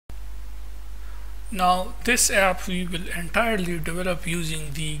Now this app we will entirely develop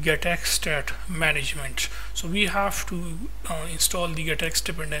using the GetX stat management. So we have to install the GetX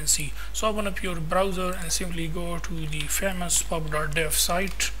dependency. So open up your browser and simply go to the famous pub.dev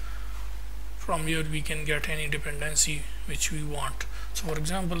site. From here we can get any dependency which we want. So for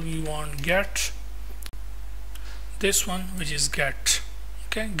example, we want get this one, which is get,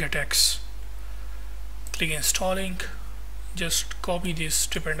 okay, GetX. Click installing. Just copy this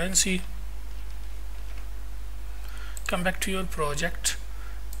dependency, come back to your project,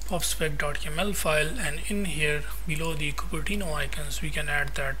 pubspec.yml file, and in here below the Cupertino icons we can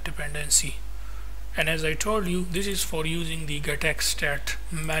add that dependency. And as I told you, this is for using the GetX stat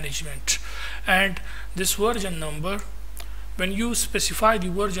management. And this version number, when you specify the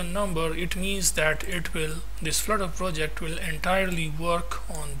version number, it means that this Flutter project will entirely work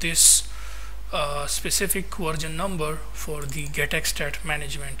on this specific version number for the GetX stat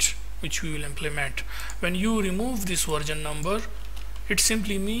management, which we will implement. When you remove this version number, it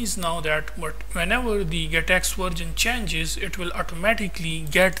simply means now that whenever the GetX version changes, it will automatically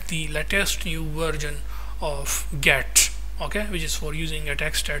get the latest new version of get, okay, which is for using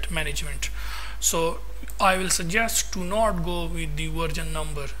GetX stat management. So I will suggest to not go with the version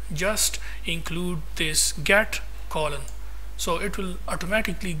number, just include this get colon, so it will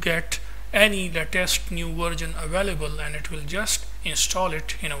automatically get any latest new version available and it will just install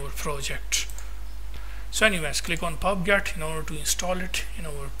it in our project. So anyways, click on pubget in order to install it in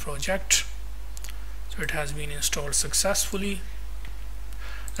our project. So it has been installed successfully.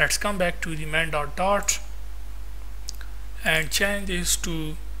 Let's come back to the main.dart and change this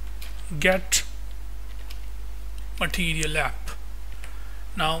to get material app.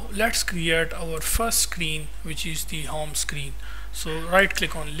 Now let's create our first screen, which is the home screen. So right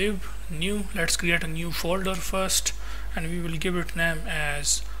click on lib, new. Let's create a new folder first, and we will give it name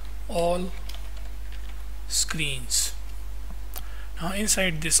as all screens. Now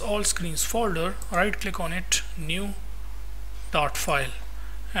inside this all screens folder, right click on it, new dot file,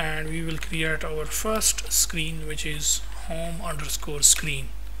 and we will create our first screen, which is home_screen.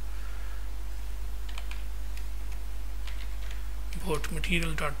 Import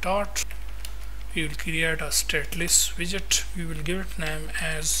material.dart. We will create a stateless widget. We will give it name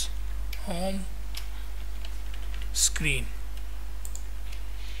as home screen.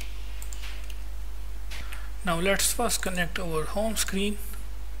 Now let's first connect our home screen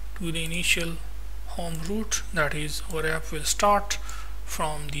to the initial home root, that is our app will start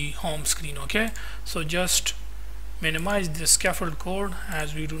from the home screen. Okay, so just minimize the scaffold code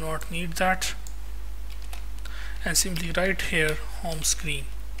as we do not need that, and simply write here home screen.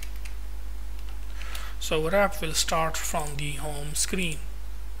 So our app will start from the home screen,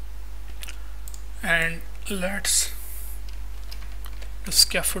 and let's the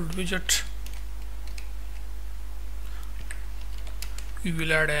scaffold widget, we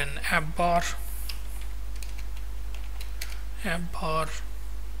will add an app bar.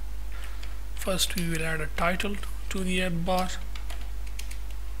 First we will add a title to the app bar,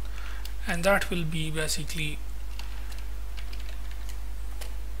 and that will be basically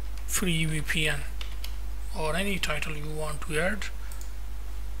free VPN or any title you want to add.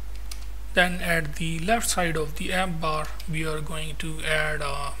 Then at the left side of the app bar we are going to add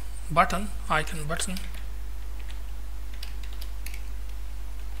a icon button.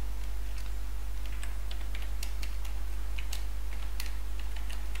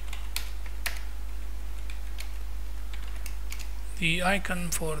 The icon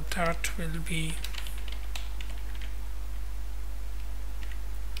for that will be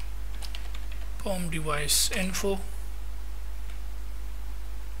home device info.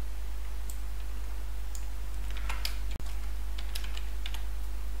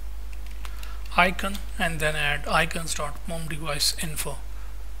 Icon, and then add icons.momdevice.info.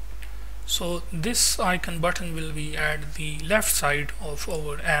 So this icon button will be at the left side of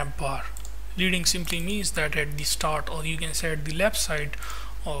our app bar. Leading simply means that at the start, or you can say at the left side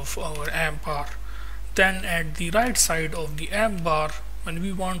of our app bar. Then at the right side of the app bar, when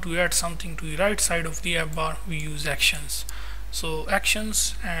we want to add something to the right side of the app bar, we use actions. So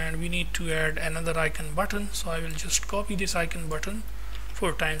actions, and we need to add another icon button. So I will just copy this icon button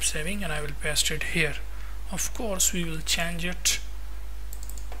for time saving, and I will paste it here. Of course we will change it,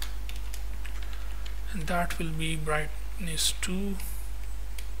 and that will be brightness to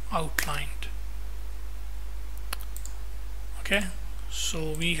outlined. Okay,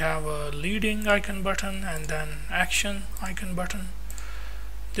 so we have a leading icon button and then action icon button.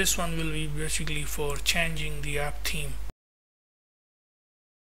 This one will be basically for changing the app theme.